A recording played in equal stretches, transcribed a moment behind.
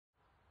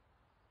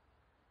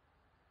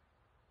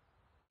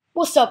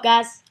What's up,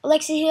 guys?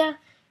 Alexa here.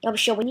 I'll be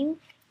showing you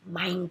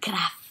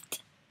Minecraft.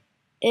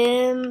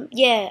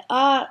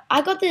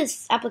 I got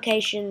this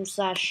application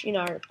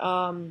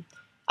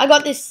I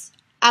got this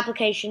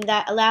application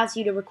that allows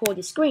you to record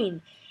your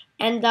screen,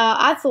 and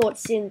I thought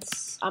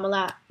since I'm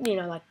allowed,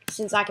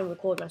 since I can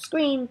record my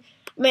screen,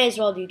 may as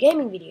well do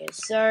gaming videos.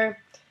 So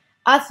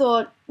I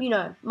thought,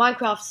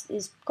 Minecraft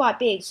is quite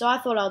big, so I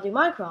thought I'll do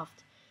Minecraft.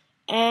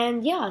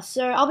 And yeah,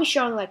 so I'll be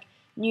showing like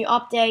new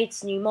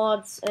updates, new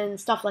mods, and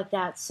stuff like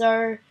that.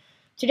 So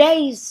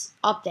today's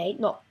update,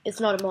 it's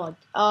not a mod.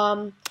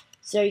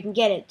 So you can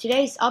get it.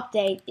 Today's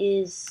update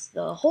is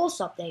the horse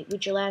update,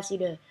 which allows you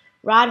to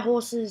ride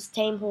horses,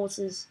 tame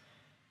horses,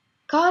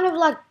 kind of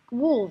like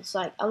wolves,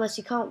 like unless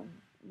you can't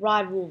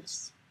ride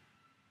wolves,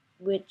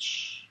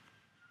 which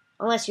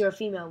unless you're a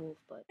female wolf,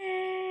 but.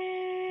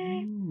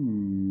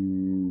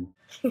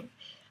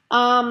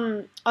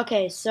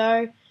 Okay,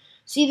 so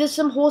see, there's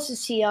some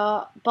horses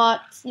here,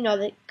 but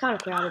they're kind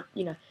of crowded.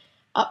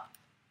 Up.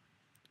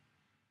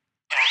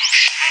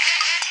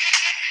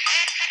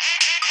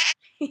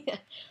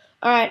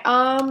 All right.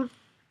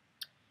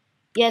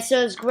 Yeah. So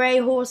there's gray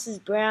horses,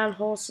 brown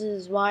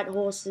horses, white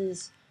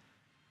horses.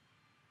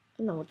 I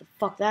don't know what the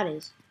fuck that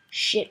is.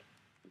 Shit,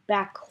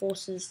 back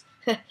horses.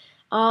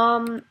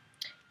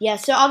 Yeah.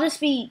 So I'll just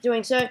be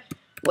doing so.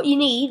 What you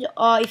need,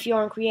 if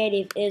you're on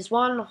creative, is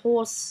one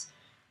horse,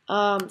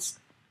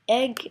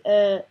 egg,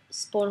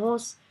 spawn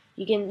horse.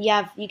 You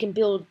can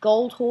build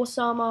gold horse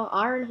armor,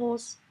 iron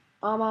horse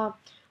armor,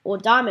 or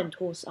diamond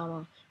horse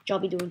armor, which I'll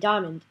be doing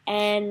diamond.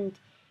 And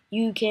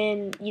you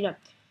can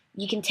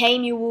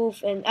tame your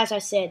wolf, and as I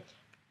said,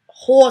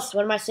 horse.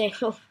 What am I saying?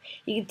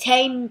 You can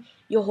tame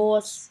your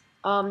horse.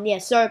 Yeah.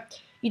 So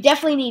you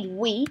definitely need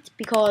wheat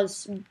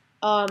because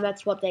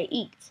that's what they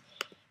eat.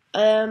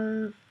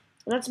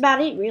 That's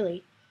about it,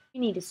 really. You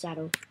need a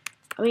saddle.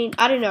 I mean,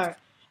 I don't know.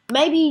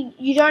 Maybe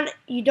you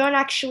don't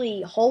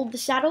actually hold the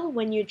saddle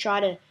when you try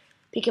to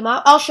pick him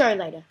up. I'll show you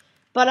later.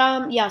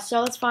 But yeah,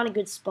 so let's find a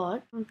good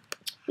spot.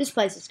 This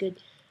place is good.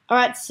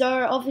 Alright,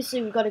 so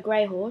obviously we've got a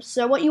grey horse.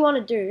 So what you want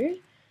to do,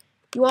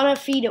 you want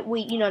to feed it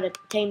wheat, to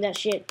tame that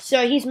shit.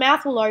 So his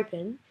mouth will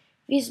open.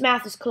 If his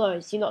mouth is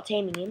closed, you're not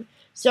taming him.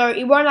 So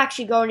it won't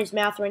actually go in his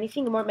mouth or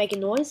anything. It won't make a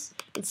noise.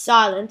 It's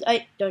silent.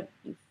 Hey, don't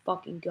you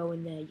fucking go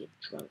in there, you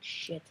drunk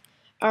shit.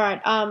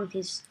 Alright,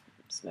 he's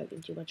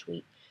smoking too much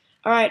wheat.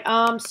 Alright,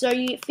 so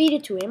you feed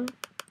it to him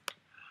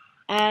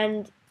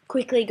and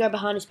quickly go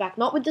behind his back.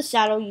 Not with the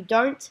saddle. You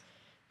don't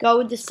go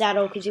with the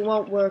saddle because it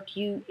won't work.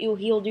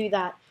 He'll do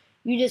that.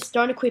 You just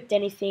don't equip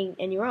anything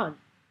and you're on.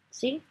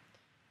 See?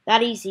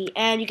 That easy.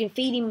 And you can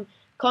feed him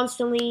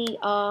constantly.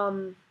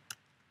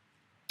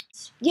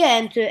 Yeah,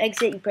 and to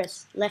exit you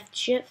press left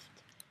shift.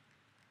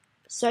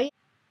 So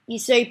you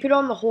put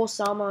on the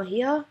horse armor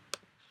here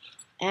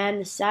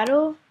and the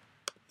saddle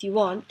if you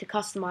want to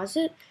customize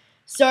it.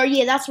 So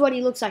yeah, that's what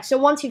he looks like. So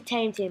once you've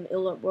tamed him,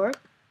 it'll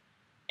work.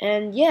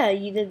 And yeah,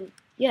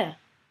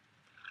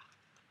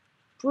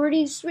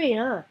 pretty sweet,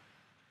 huh?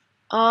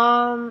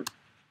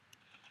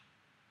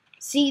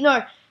 See,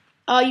 no,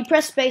 you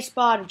press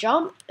spacebar to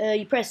jump.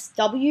 You press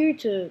W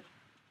to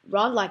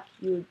run like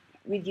you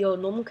with your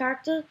normal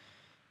character.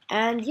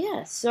 And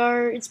yeah,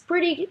 so it's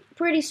pretty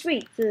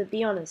sweet, to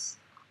be honest.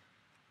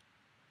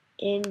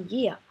 And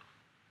yeah,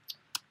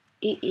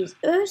 it is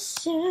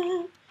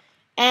awesome.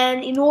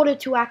 And in order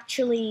to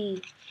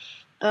actually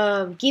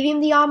give him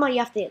the armor, you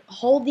have to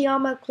hold the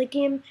armor, click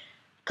him.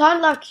 Kind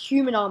of like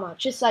human armor,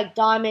 just like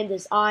diamond,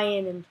 there's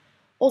iron, and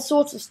all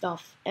sorts of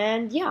stuff.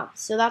 And yeah,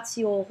 so that's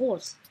your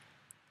horse.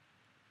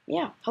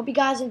 Yeah, hope you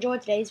guys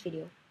enjoyed today's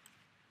video.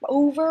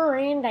 Over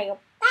and out.